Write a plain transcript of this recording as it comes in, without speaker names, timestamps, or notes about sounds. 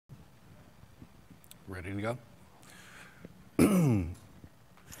Ready to go?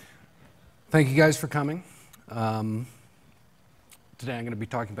 Thank you guys for coming. Today I'm going to be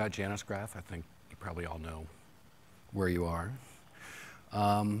talking about JanusGraph. I think you probably all know where you are.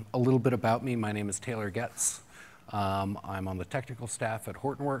 A little bit about me. My name is Taylor Getz. I'm on the technical staff at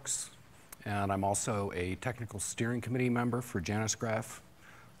Hortonworks, and I'm also a technical steering committee member for JanusGraph.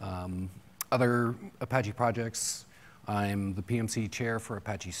 Other Apache projects, I'm the PMC chair for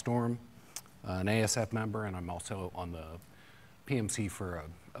Apache Storm, an ASF member, and I'm also on the PMC for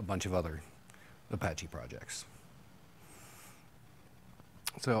a bunch of other Apache projects.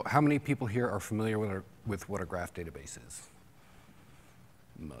 So how many people here are familiar with what a graph database is?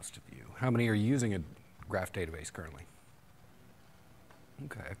 Most of you. How many are using a graph database currently?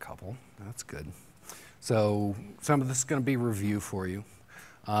 Okay, a couple. That's good. So some of this is going to be review for you.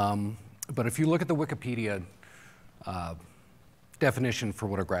 But if you look at the Wikipedia definition for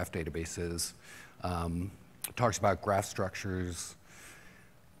what a graph database is, it talks about graph structures,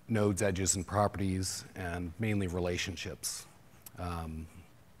 nodes, edges, and properties, and mainly relationships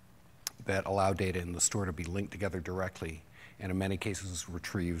that allow data in the store to be linked together directly, and in many cases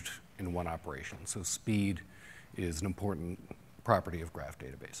retrieved in one operation. So speed is an important property of graph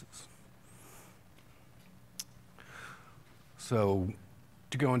databases. So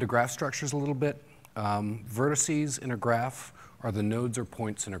to go into graph structures a little bit, vertices in a graph are the nodes or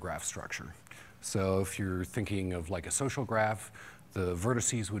points in a graph structure. So if you're thinking of like a social graph, the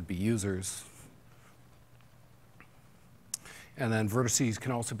vertices would be users. And then vertices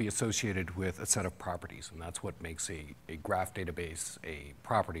can also be associated with a set of properties, and that's what makes a graph database a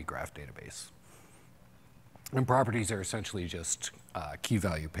property graph database. And properties are essentially just key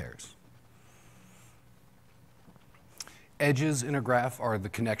value pairs. Edges in a graph are the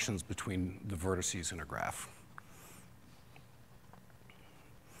connections between the vertices in a graph.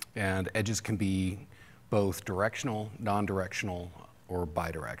 And edges can be both directional, non-directional, or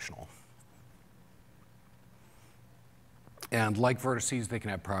bidirectional. And like vertices, they can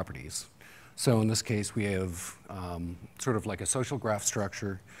have properties. So in this case, we have sort of like a social graph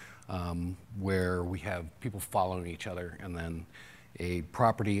structure where we have people following each other, and then a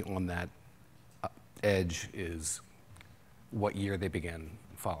property on that edge is what year they began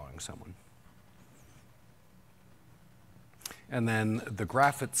following someone. And then the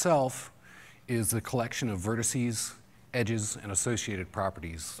graph itself is the collection of vertices, edges, and associated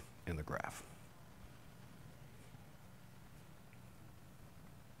properties in the graph.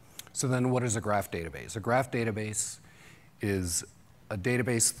 So then what is a graph database? A graph database is a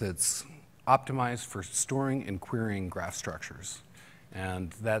database that's optimized for storing and querying graph structures.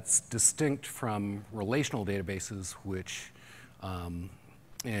 And that's distinct from relational databases, which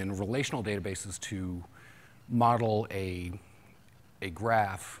in relational databases, to model a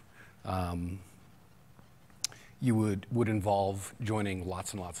graph, you would involve joining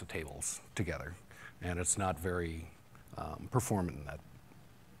lots and lots of tables together. And it's not very performant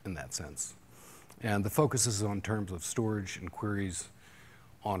in that sense. And the focus is on terms of storage and queries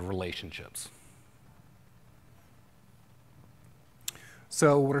on relationships.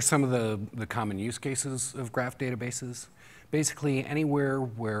 So what are some of the common use cases of graph databases? Basically, anywhere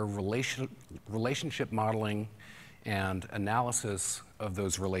where relationship modeling and analysis of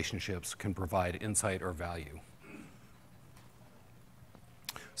those relationships can provide insight or value.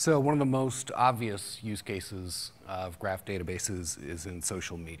 So one of the most obvious use cases of graph databases is in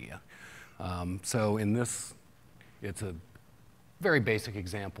social media. So in this, it's a very basic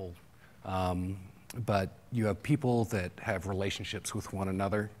example, but you have people that have relationships with one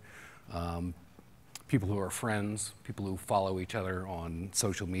another, people who are friends, people who follow each other on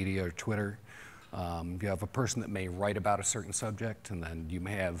social media or Twitter. You have a person that may write about a certain subject, and then you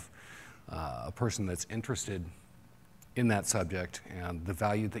may have a person that's interested in that subject, and the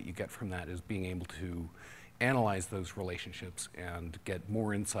value that you get from that is being able to analyze those relationships and get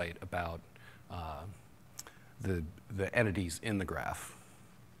more insight about the entities in the graph.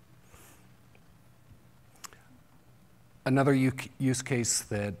 Another use case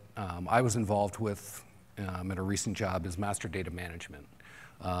that I was involved with at a recent job is master data management.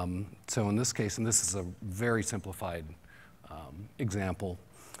 So in this case, and this is a very simplified example,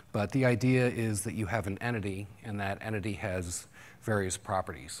 but the idea is that you have an entity, and that entity has various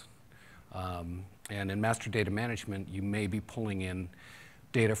properties. And in master data management, you may be pulling in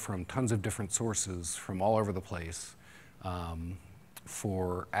data from tons of different sources from all over the place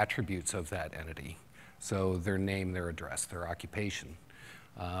for attributes of that entity. So their name, their address, their occupation.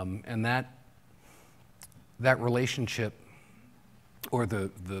 And that relationship, or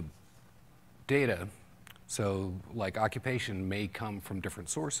the data So like occupation may come from different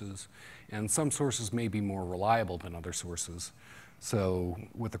sources, and some sources may be more reliable than other sources. So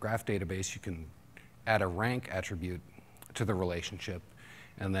with the graph database, you can add a rank attribute to the relationship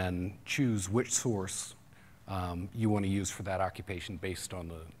and then choose which source you want to use for that occupation based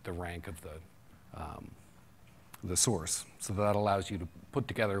on the rank of the source. So that allows you to put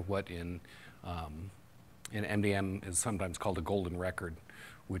together what in MDM is sometimes called a golden record,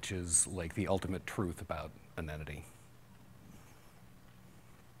 which is like the ultimate truth about an entity.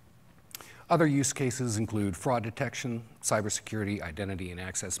 Other use cases include fraud detection, cybersecurity, identity and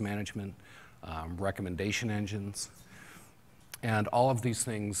access management, recommendation engines, and all of these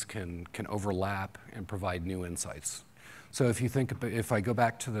things can overlap and provide new insights. So if you think, if I go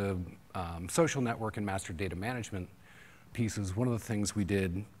back to the social network and master data management pieces, one of the things we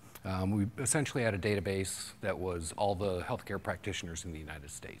did, we essentially had a database that was all the healthcare practitioners in the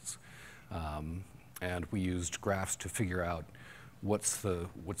United States. And we used graphs to figure out what's the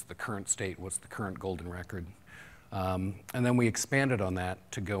current state, what's the current golden record. And then we expanded on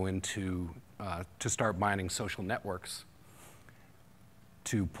that to go into, to start mining social networks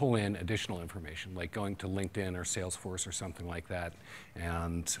to pull in additional information, like going to LinkedIn or Salesforce or something like that,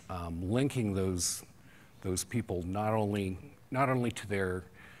 and linking those people not only to the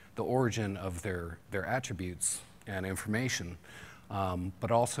origin of their attributes and information,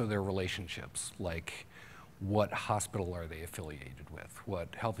 but also their relationships, like what hospital are they affiliated with,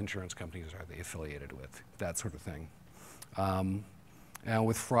 what health insurance companies are they affiliated with, that sort of thing. And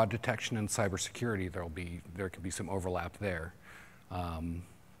with fraud detection and cybersecurity, there could be some overlap there.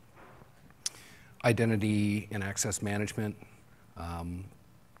 Identity and access management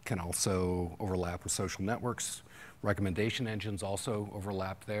can also overlap with social networks. Recommendation engines also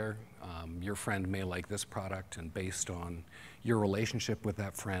overlap there. Your friend may like this product, and based on your relationship with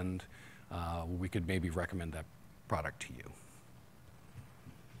that friend, we could maybe recommend that product to you.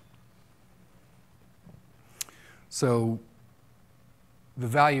 So the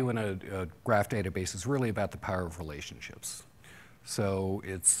value in a graph database is really about the power of relationships. So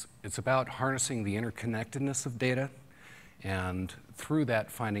it's about harnessing the interconnectedness of data, and through that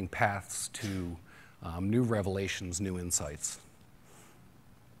finding paths to new revelations, new insights.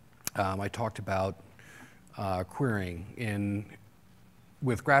 I talked about querying.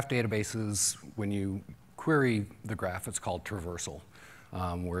 With graph databases, when you query the graph, it's called traversal,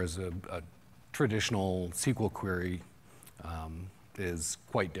 whereas a traditional SQL query is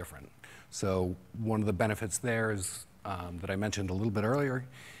quite different. So one of the benefits there is, that I mentioned a little bit earlier,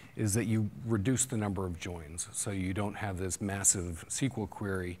 is that you reduce the number of joins. So you don't have this massive SQL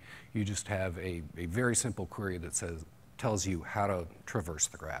query, you just have a very simple query that tells you how to traverse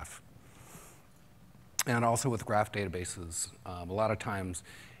the graph. And also with graph databases, a lot of times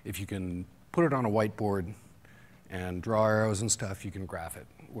if you can put it on a whiteboard and draw arrows and stuff, you can graph it.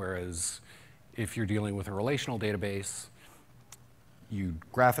 Whereas if you're dealing with a relational database, you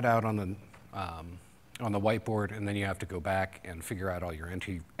graph it out on the whiteboard, and then you have to go back and figure out all your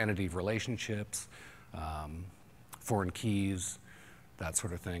entity relationships, foreign keys, that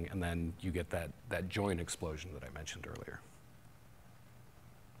sort of thing, and then you get that join explosion that I mentioned earlier.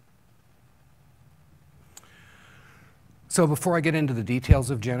 So before I get into the details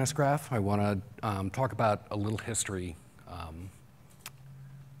of JanusGraph, I want to talk about a little history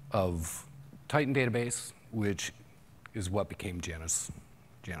of Titan database, which is what became JanusGraph.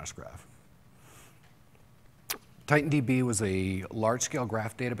 TitanDB was a large-scale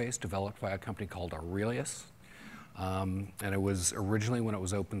graph database developed by a company called Aurelius. And it was originally, when it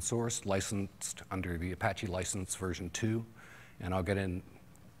was open source, licensed under the Apache license version 2. And I'll get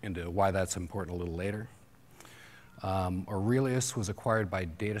into why that's important a little later. Aurelius was acquired by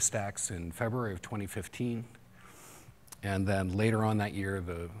DataStax in February of 2015. And then later on that year,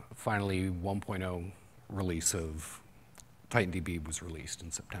 the finally 1.0 release of TitanDB was released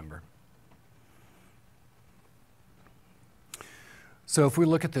in September. So if we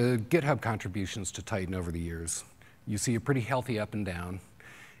look at the GitHub contributions to Titan over the years, you see a pretty healthy up and down,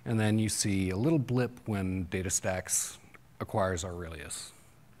 and then you see a little blip when DataStax acquires Aurelius.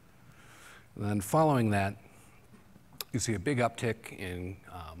 And then following that, you see a big uptick in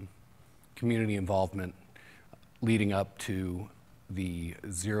community involvement leading up to the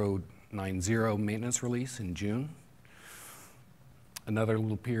 0.90 maintenance release in June. Another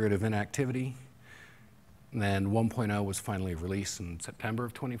little period of inactivity. And then 1.0 was finally released in September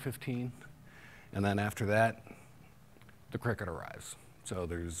of 2015. And then after that, the cricket arrives. So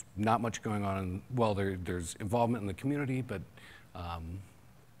there's not much going on. Well, there's involvement in the community, but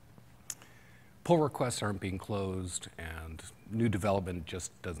pull requests aren't being closed, and new development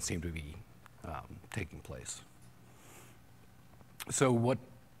just doesn't seem to be taking place. So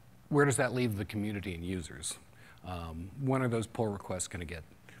where does that leave the community and users? When are those pull requests going to get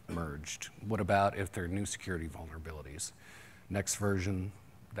merged? What about if there are new security vulnerabilities? Next version,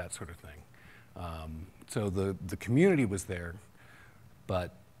 that sort of thing. So the community was there,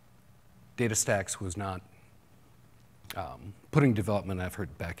 but DataStax was not putting development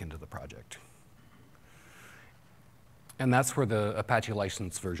effort back into the project. And that's where the Apache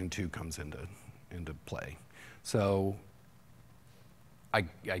license version 2 comes into play. So I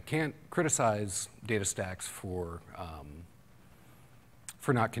can't criticize DataStax for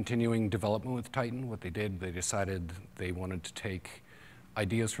not continuing development with Titan. What they did, they decided they wanted to take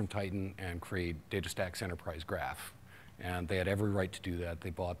ideas from Titan and create DataStax Enterprise Graph. And they had every right to do that.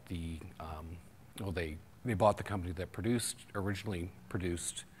 They bought the, they bought the company that originally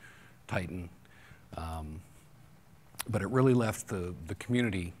produced Titan. But it really left the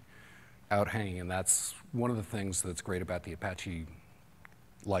community out hanging, and that's one of the things that's great about the Apache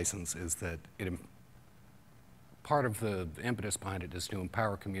license is that part of the impetus behind it is to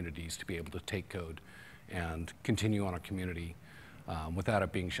empower communities to be able to take code and continue on a community without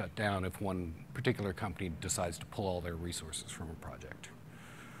it being shut down if one particular company decides to pull all their resources from a project.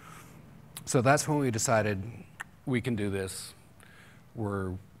 So that's when we decided we can do this.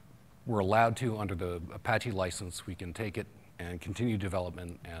 We're allowed to under the Apache license. We can take it and continue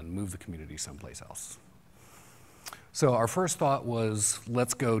development and move the community someplace else. So our first thought was,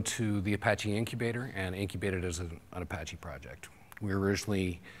 let's go to the Apache Incubator and incubate it as an Apache project. We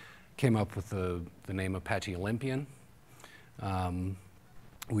originally came up with the name Apache Olympian.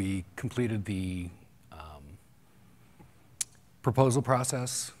 We completed the proposal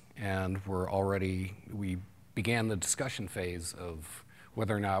process, and we began the discussion phase of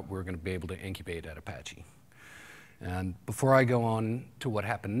whether or not we're going to be able to incubate at Apache. And before I go on to what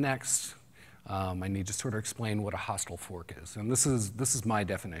happened next, I need to sort of explain what a hostile fork is. And this is my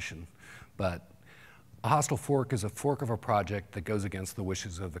definition, but a hostile fork is a fork of a project that goes against the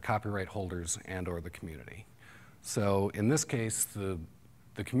wishes of the copyright holders and or the community. So in this case, the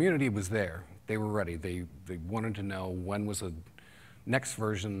community was there. They were ready. They wanted to know when's the next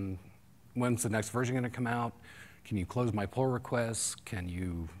version going to come out? Can you close my pull requests? Can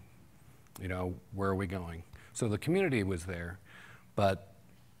you where are we going? So the community was there, but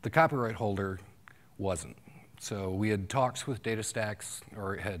the copyright holder wasn't. So we had talks with DataStax,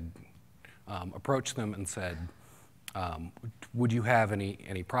 or had approached them and said, would you have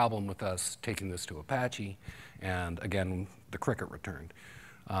any problem with us taking this to Apache? And again, the cricket returned.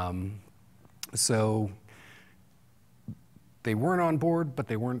 So they weren't on board, but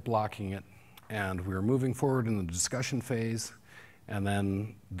they weren't blocking it. And we were moving forward in the discussion phase, and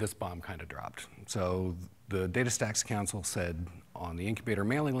then this bomb kind of dropped. So the DataStax Council said on the incubator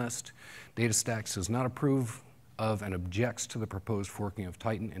mailing list, DataStax does not approve of and objects to the proposed forking of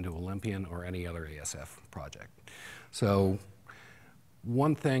Titan into Olympian or any other ASF project. So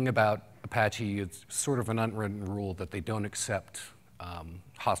one thing about Apache, it's sort of an unwritten rule that they don't accept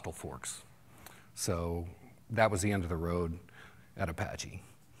hostile forks. So that was the end of the road at Apache.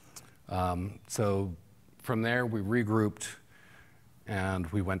 So from there, we regrouped and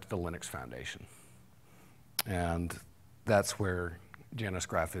we went to the Linux Foundation. And that's where Janus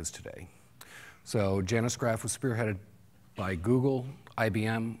Graph is today. So Janus Graph was spearheaded by Google,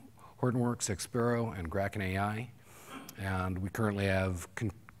 IBM, Hortonworks, Xpero, and Kraken AI. And we currently have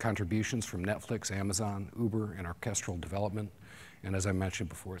contributions from Netflix, Amazon, Uber, and orchestral development. And as I mentioned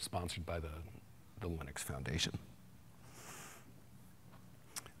before, it's sponsored by the Linux Foundation.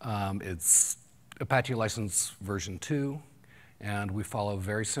 It's Apache license version 2, and we follow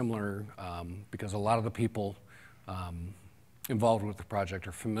very similar, because a lot of the people involved with the project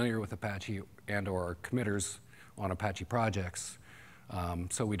are familiar with Apache and or are committers on Apache projects,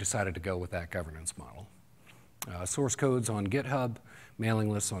 so we decided to go with that governance model. Source codes on GitHub, mailing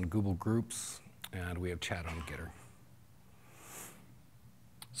lists on Google Groups, and we have chat on Gitter.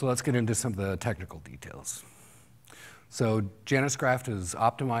 So let's get into some of the technical details. So Janus Graph is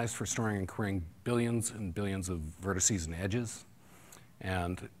optimized for storing and querying billions and billions of vertices and edges,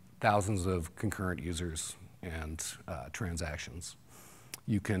 and thousands of concurrent users and transactions.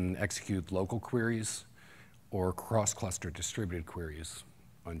 You can execute local queries or cross-cluster distributed queries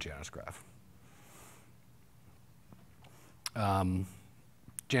on Janus Graph.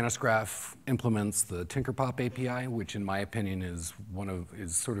 Janus Graph implements the Tinkerpop API, which in my opinion is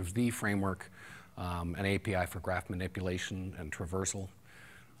sort of the framework, an API for graph manipulation and traversal.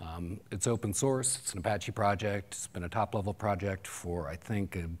 It's open source, it's an Apache project, it's been a top level project for I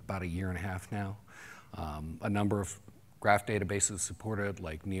think about a year and a half now. A number of graph databases support it,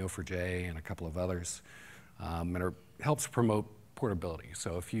 like Neo4j and a couple of others. And it helps promote portability.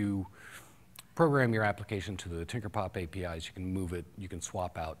 So if you program your application to the Tinkerpop APIs, you can move it, you can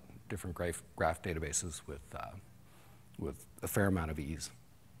swap out different graph databases with a fair amount of ease.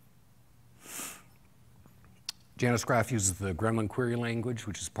 JanusGraph uses the Gremlin query language,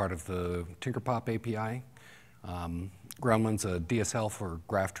 which is part of the Tinkerpop API. Gremlin's a DSL for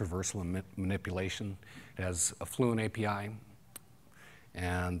graph traversal and manipulation. It has a Fluent API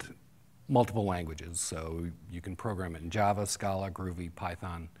and multiple languages. So you can program it in Java, Scala, Groovy,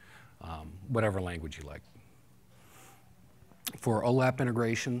 Python, whatever language you like. For OLAP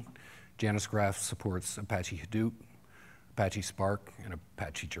integration, JanusGraph supports Apache Hadoop, Apache Spark, and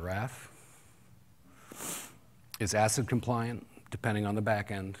Apache Giraffe. It's ACID compliant, depending on the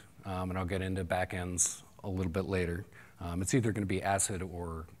backend, and I'll get into backends a little bit later. It's either going to be ACID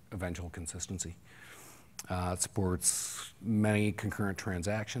or eventual consistency. It supports many concurrent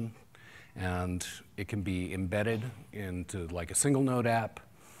transactions, and it can be embedded into like a single node app,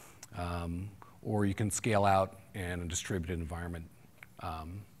 or you can scale out in a distributed environment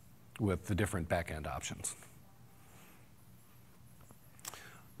with the different backend options.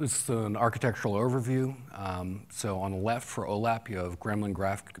 This is an architectural overview. So on the left for OLAP, you have Gremlin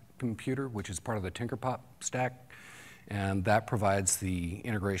Graph Computer, which is part of the Tinkerpop stack. And that provides the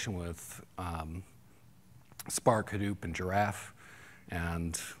integration with Spark, Hadoop, and Giraffe.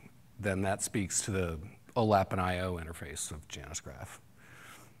 And then that speaks to the OLAP and I/O interface of JanusGraph.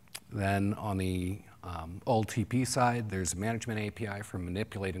 Then on the OLTP side, there's a management API for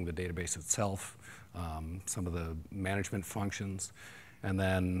manipulating the database itself, some of the management functions. And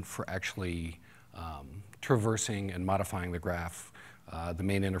then for actually traversing and modifying the graph, the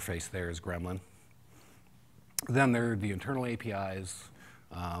main interface there is Gremlin. Then there are the internal APIs,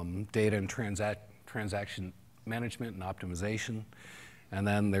 data and transaction management and optimization. And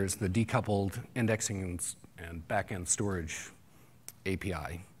then there's the decoupled indexing and backend storage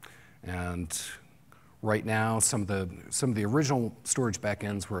API. And right now, some of the original storage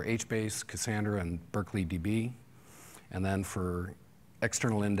backends were HBase, Cassandra, and Berkeley DB. And then for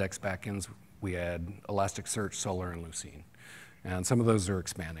external index backends, we had Elasticsearch, Solr, and Lucene. And some of those are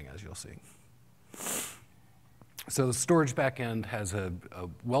expanding, as you'll see. So the storage backend has a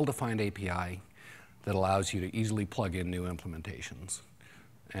well-defined API that allows you to easily plug in new implementations.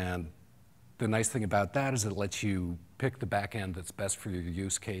 And the nice thing about that is it lets you pick the backend that's best for your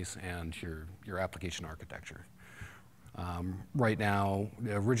use case and your application architecture. Right now,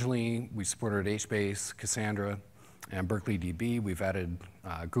 originally, we supported HBase, Cassandra, and Berkeley DB. We've added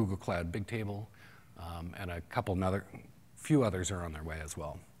Google Cloud Bigtable, and a few others are on their way as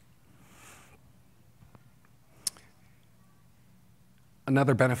well.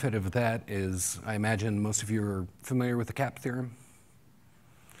 Another benefit of that is, I imagine most of you are familiar with the CAP theorem.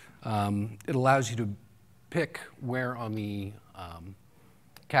 It allows you to pick where on the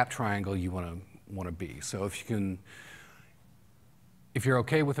CAP triangle you want to be. So if you're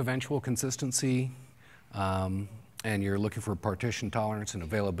okay with eventual consistency, and you're looking for partition tolerance and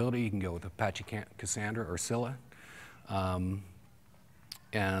availability, you can go with Apache Cassandra or Scylla.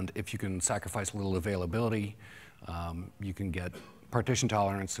 And if you can sacrifice a little availability, you can get partition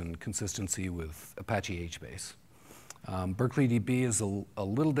tolerance and consistency with Apache HBase. Berkeley DB is a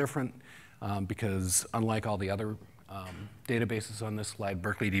little different because unlike all the other databases on this slide,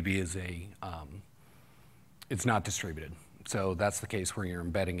 Berkeley DB is it's not distributed. So that's the case where you're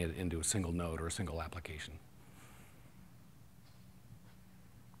embedding it into a single node or a single application.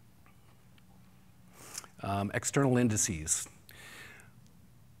 External indices.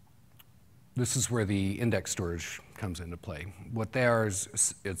 This is where the index storage comes into play. What they are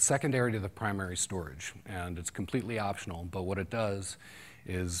is it's secondary to the primary storage, and it's completely optional, but what it does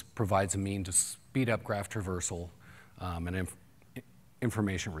is provides a mean to speed up graph traversal and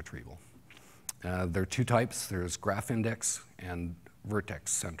information retrieval. There are two types. There's graph index and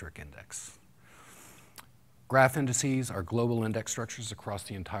vertex-centric index. Graph indices are global index structures across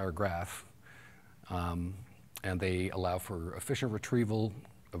the entire graph, and they allow for efficient retrieval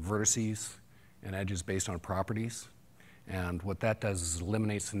of vertices and edges based on properties. And what that does is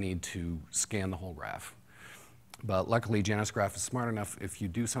eliminates the need to scan the whole graph. But luckily, JanusGraph is smart enough, if you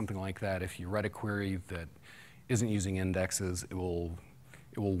do something like that, if you write a query that isn't using indexes, it will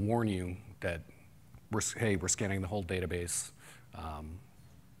warn you that, hey, we're scanning the whole database.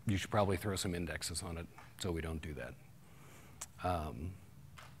 You should probably throw some indexes on it, so we don't do that.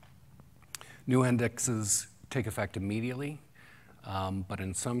 New indexes take effect immediately, but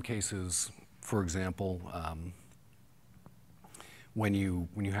in some cases, for example, when you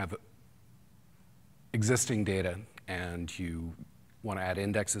have existing data and you want to add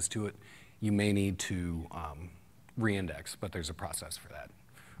indexes to it, you may need to re-index, but there's a process for that.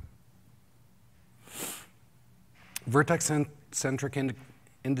 Vertex-centric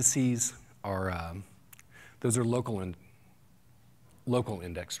indices are, those are local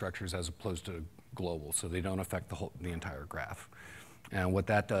index structures as opposed to global, so they don't affect the entire graph. And what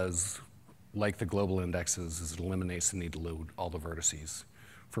that does, like the global indexes, is it eliminates the need to load all the vertices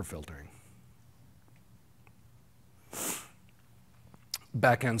for filtering.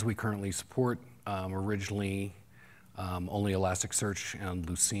 Backends we currently support, originally only Elasticsearch and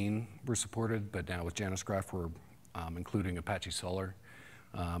Lucene were supported, but now with JanusGraph we're including Apache Solr,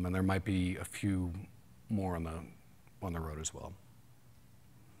 and there might be a few more on the road as well.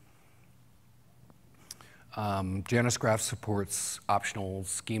 JanusGraph supports optional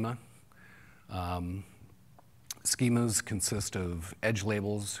schema. Schemas consist of edge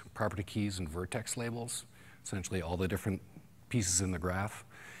labels, property keys, and vertex labels, essentially all the different pieces in the graph.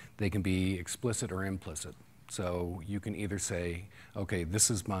 They can be explicit or implicit. So you can either say, okay, this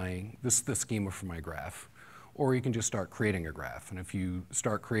is the schema for my graph, or you can just start creating a graph. And if you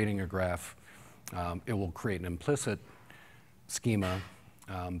start creating a graph, it will create an implicit schema,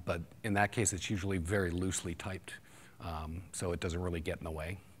 but in that case, it's usually very loosely typed, so it doesn't really get in the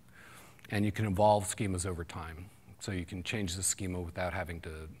way. And you can evolve schemas over time. So you can change the schema without having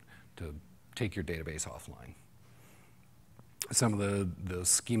to take your database offline. Some of the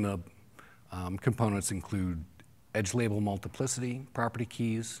schema components include edge label multiplicity, property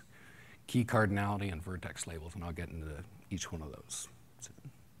keys, key cardinality, and vertex labels, and I'll get into each one of those.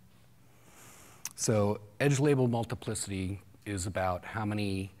 So edge label multiplicity is about how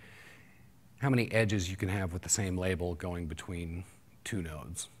many edges you can have with the same label going between two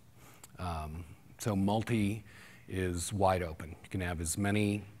nodes. So multi is wide open. You can have as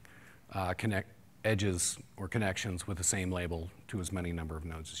many edges or connections with the same label to as many number of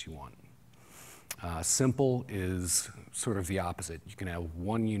nodes as you want. Simple is sort of the opposite. You can have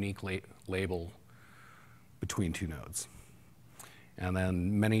one unique label between two nodes. And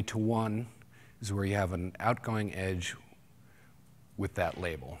then many to one is where you have an outgoing edge with that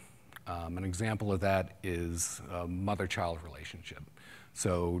label. An example of that is a mother-child relationship.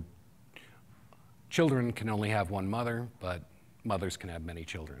 So children can only have one mother, but mothers can have many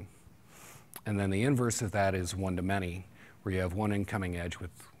children. And then the inverse of that is one-to-many, where you have one incoming edge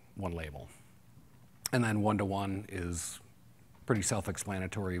with one label. And then one-to-one is pretty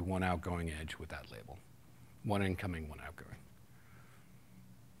self-explanatory, one outgoing edge with that label. One incoming, one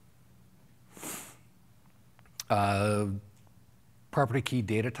outgoing. Property key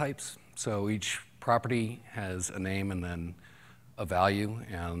data types. So each property has a name and then a value,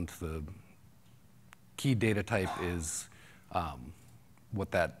 and the key data type is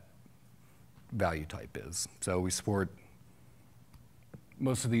what that value type is. So we support,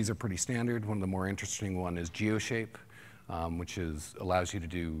 most of these are pretty standard. One of the more interesting one is GeoShape, which allows you to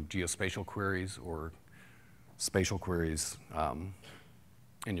do geospatial queries or spatial queries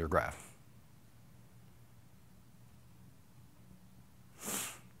in your graph.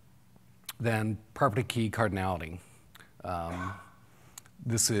 Then property key cardinality.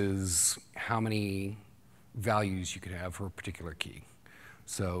 This is how many values you can have for a particular key.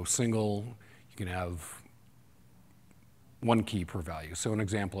 So single, you can have one key per value. So an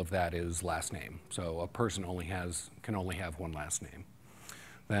example of that is last name. So a person can only have one last name.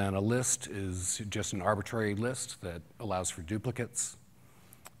 Then a list is just an arbitrary list that allows for duplicates.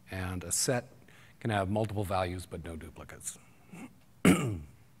 And a set can have multiple values but no duplicates.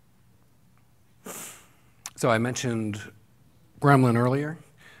 So I mentioned Gremlin earlier.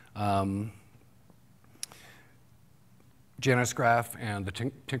 JanusGraph and the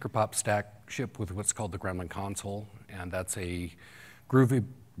Tinkerpop stack ship with what's called the Gremlin console, and that's a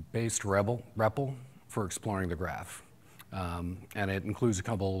Groovy-based REPL for exploring the graph. And it includes a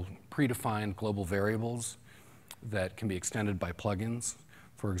couple predefined global variables that can be extended by plugins.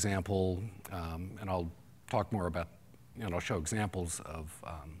 For example, and I'll talk more about, and I'll show examples of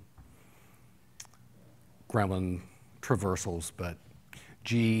Gremlin traversals, but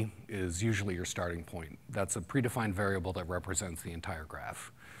G is usually your starting point. That's a predefined variable that represents the entire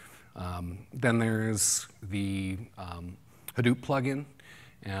graph. Then there's the Hadoop plugin,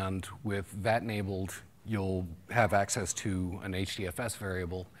 and with that enabled, you'll have access to an HDFS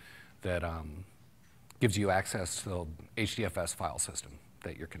variable that gives you access to the HDFS file system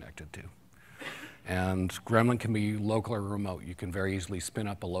that you're connected to. And Gremlin can be local or remote. You can very easily spin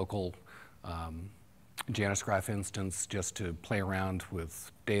up a local JanusGraph instance just to play around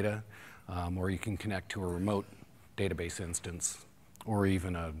with data, or you can connect to a remote database instance, or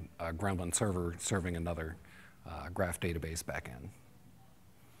even a Gremlin server serving another graph database backend.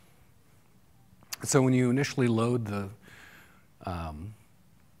 So when you initially load the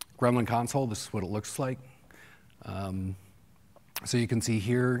Gremlin console, this is what it looks like. So you can see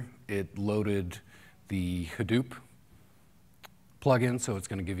here it loaded the Hadoop plugin, so it's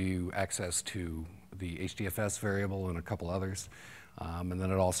going to give you access to the HDFS variable and a couple others. And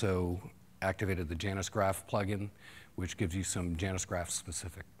then it also activated the JanusGraph plugin, which gives you some JanusGraph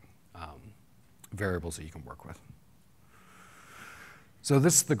specific variables that you can work with. So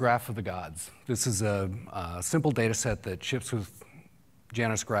this is the graph of the gods. This is a simple data set that ships with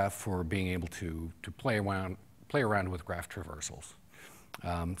JanusGraph for being able to play around with graph traversals.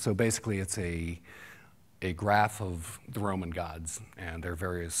 So basically it's a graph of the Roman gods and their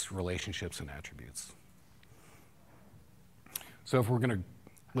various relationships and attributes. So if we're going to,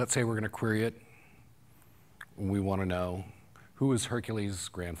 let's say we're going to query it, we want to know who is Hercules'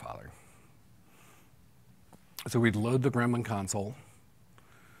 grandfather. So we'd load the Gremlin console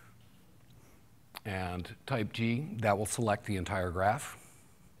and type G. That will select the entire graph.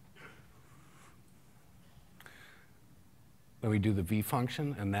 Then we do the V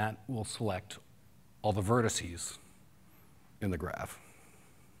function, and that will select all the vertices in the graph.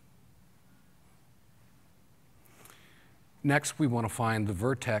 Next, we want to find the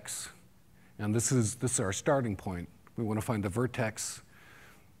vertex, and this is our starting point. We want to find the vertex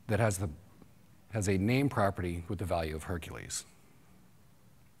that has a name property with the value of Hercules.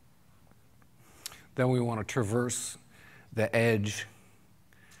 Then we want to traverse the edge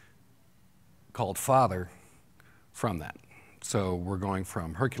called father from that. So we're going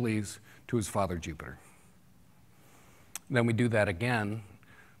from Hercules to his father Jupiter. Then we do that again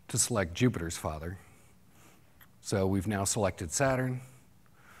to select Jupiter's father. So we've now selected Saturn.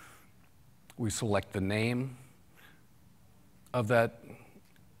 We select the name of that,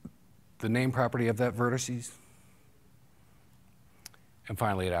 the name property of that vertices. And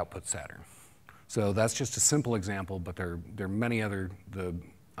finally it outputs Saturn. So that's just a simple example, but there are many other, the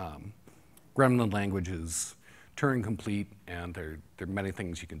Gremlin language is Turing complete, and there are many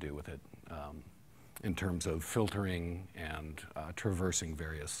things you can do with it in terms of filtering and traversing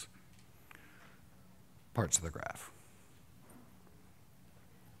various parts of the graph.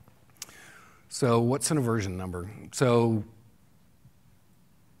 So what's an inversion number? So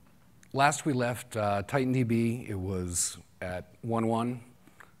last we left TitanDB, it was at 1.1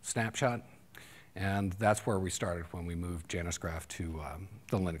 snapshot. And that's where we started when we moved JanusGraph to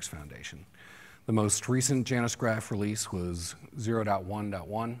the Linux Foundation. The most recent JanusGraph release was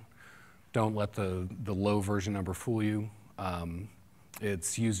 0.1.1. Don't let the low version number fool you.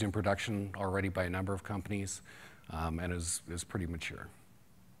 It's used in production already by a number of companies and is pretty mature.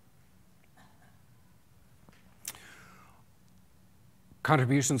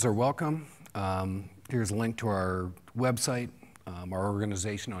 Contributions are welcome. Here's a link to our website, our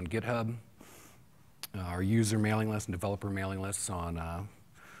organization on GitHub, our user mailing list and developer mailing lists on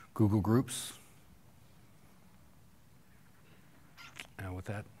Google Groups. And with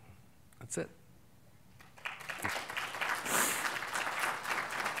that, that's it.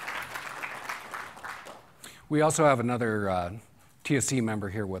 We also have another TSC member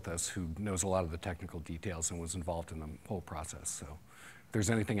here with us who knows a lot of the technical details and was involved in the whole process. So if there's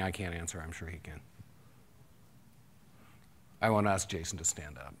anything I can't answer, I'm sure he can. I won't ask Jason to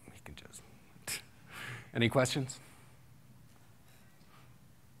stand up. He can just. Any questions?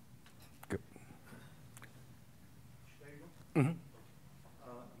 Good. Mm-hmm.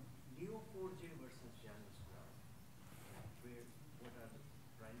 Neo4j versus JanusGraph. What are the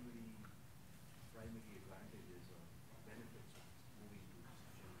primary advantages or benefits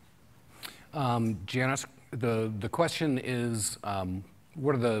of moving to JanusGraph? The question is,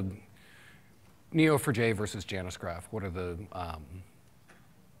 what are the Neo4j versus JanusGraph? What are the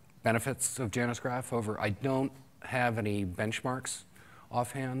benefits of JanusGraph over? I don't have any benchmarks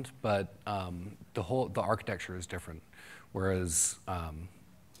offhand, but the architecture is different. Whereas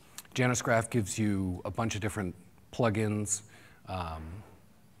JanusGraph gives you a bunch of different plugins,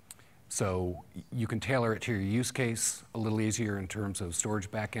 so you can tailor it to your use case a little easier in terms of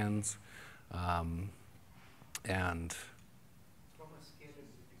storage backends, and From a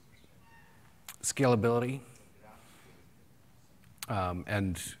scalability perspective. scalability.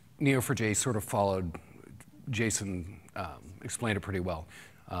 And Neo4j sort of followed, Jason explained it pretty well.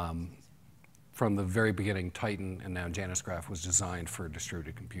 From the very beginning, Titan and now JanusGraph was designed for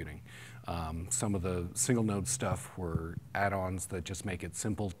distributed computing. Some of the single node stuff were add-ons that just make it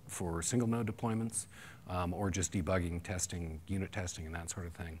simple for single node deployments, or just debugging, testing, unit testing, and that sort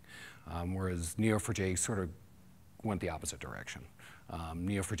of thing. Whereas Neo4j sort of went the opposite direction.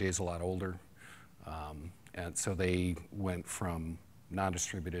 Neo4j is a lot older. And so they went from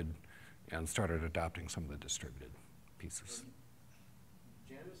non-distributed and started adopting some of the distributed pieces.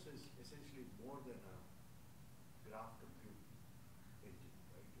 Janus is essentially more than a graph compute engine,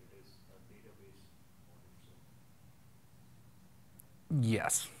 right? It is a database on its own.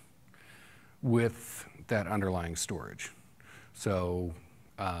 Yes, with that underlying storage. So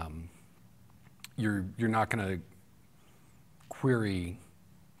you're not going to query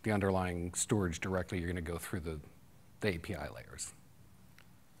the underlying storage directly. You're going to go through the API layers.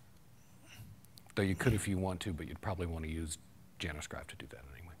 Though you could if you want to, but you'd probably want to use Janus Graph to do that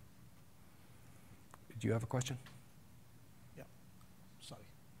anyway. Do you have a question? Yeah, sorry.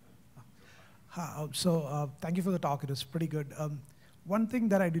 Thank you for the talk. It was pretty good. One thing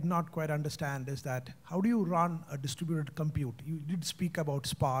that I did not quite understand is that how do you run a distributed compute? You did speak about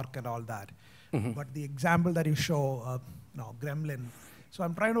Spark and all that, but the example that you show, Gremlin. So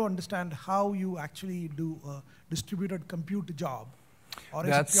I'm trying to understand how you actually do a distributed compute job. Or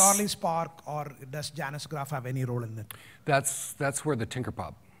is it purely Spark, or does Janus Graph have any role in it? That's where the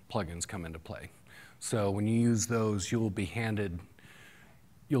Tinkerpop plugins come into play. So when you use those, you'll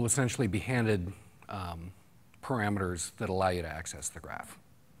essentially be handed parameters that allow you to access the graph.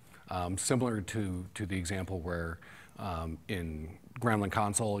 Similar to the example where in Gremlin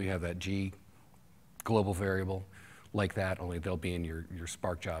console you have that G global variable, like that, only they'll be in your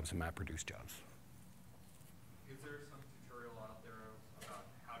Spark jobs and MapReduce jobs. Is there some tutorial out there about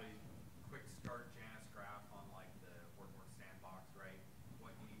how to quick start Janus Graph on like the Hortonworks sandbox, right?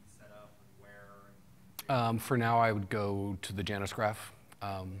 What you need to set up and where? For now, I would go to the Janus Graph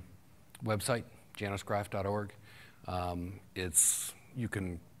website, janusgraph.org. You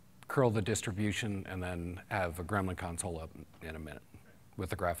can curl the distribution and then have a Gremlin console up in a minute with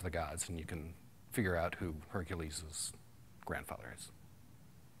the Graph of the Gods, and you can figure out who Hercules' grandfather is.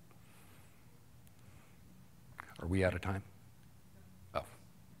 Are we out of time? Oh.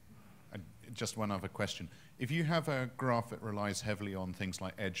 Just one other question. If you have a graph that relies heavily on things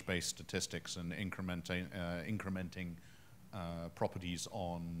like edge-based statistics and incrementing properties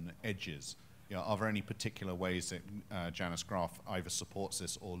on edges, are there any particular ways that Janus Graph either supports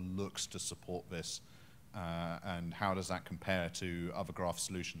this or looks to support this? And how does that compare to other graph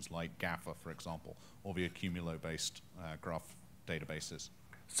solutions like Gaffer, for example, or the Accumulo-based graph databases?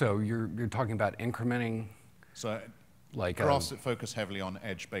 So you're talking about incrementing? So like graphs that focus heavily on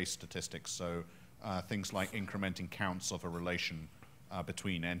edge-based statistics, so things like incrementing counts of a relation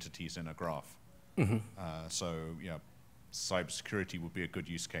between entities in a graph. Cybersecurity would be a good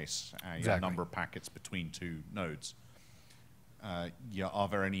use case, Exactly. Number of packets between two nodes. Are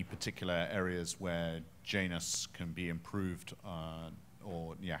there any particular areas where Janus can be improved, or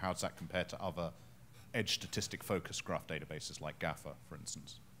how does that compare to other edge statistic focused graph databases like Gaffer, for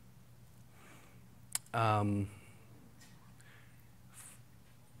instance? I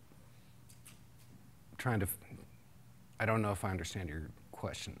don't know if I understand your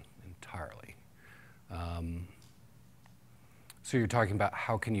question entirely. So you're talking about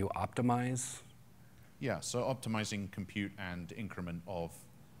how can you optimize? Yeah, so optimizing compute and increment of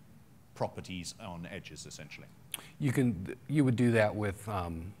properties on edges, essentially. You would do that with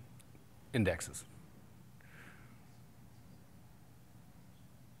indexes.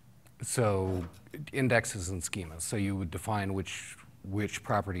 So indexes and schemas. So you would define which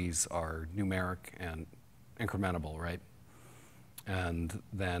properties are numeric and incrementable, right? And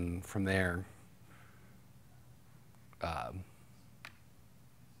then from there,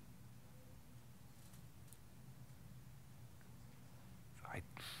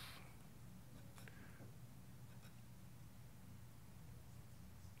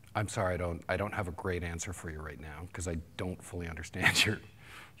 I'm sorry, I don't have a great answer for you right now because I don't fully understand your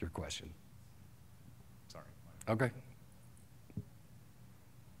question. Sorry. Okay.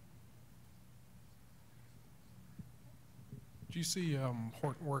 Do you see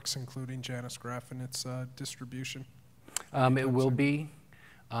Hortonworks including Janus Graph in its distribution? It will be,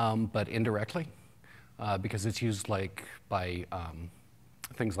 but indirectly, because it's used by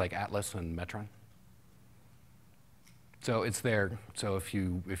things like Atlas and Metron. So it's there. So if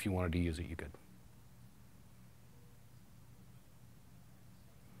you wanted to use it, you could.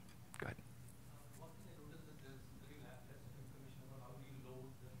 Go ahead.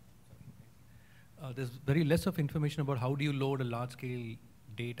 There's very less of information about how do you load a large-scale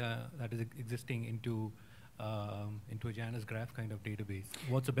data that is existing into a Janus Graph kind of database.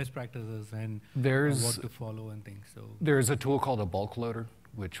 What's the best practices and what to follow and things. So there's a tool called a bulk loader,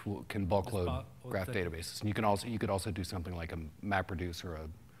 which can bulk load graph that? databases. And you could also do something like a MapReduce or a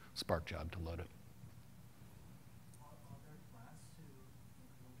Spark job to load it. Are there plans to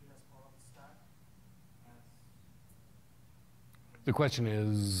include it as part of the stack as The question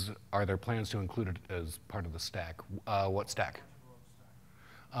is, are there plans to include it as part of the stack? What stack?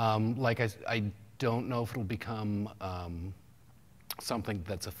 I don't know if it'll become something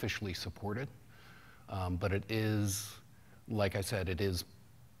that's officially supported, but it is, like I said, it is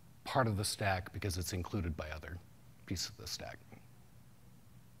part of the stack because it's included by other pieces of the stack.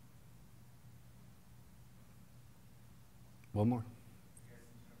 One more.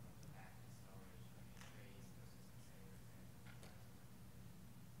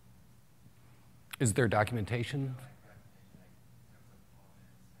 Is there documentation?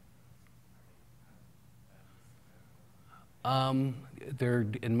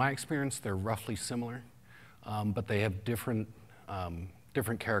 In my experience, they're roughly similar, but they have different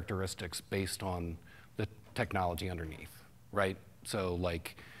characteristics based on the technology underneath, right? So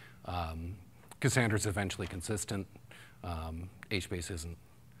like Cassandra's eventually consistent, HBase isn't.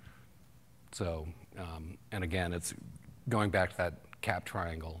 So, and again, it's going back to that cap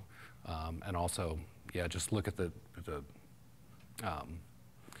triangle, and also, yeah, just look at the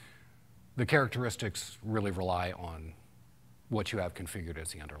characteristics really rely on what you have configured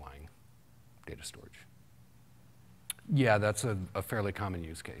as the underlying data storage. Yeah, that's a fairly common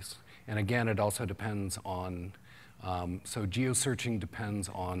use case. And again, it also depends on, so geo-searching depends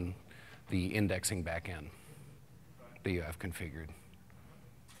on the indexing backend that you have configured.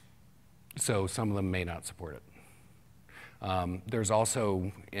 So some of them may not support it. There's also,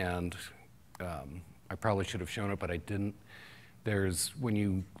 and I probably should have shown it, but I didn't. There's, when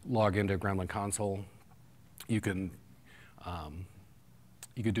you log into Gremlin console, you can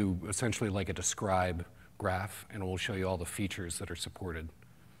do essentially like a describe graph, and it will show you all the features that are supported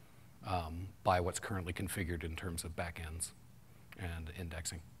by what's currently configured in terms of backends and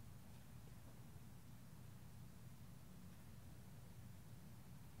indexing.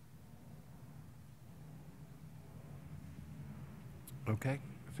 Okay,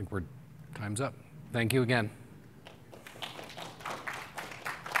 I think time's up. Thank you again.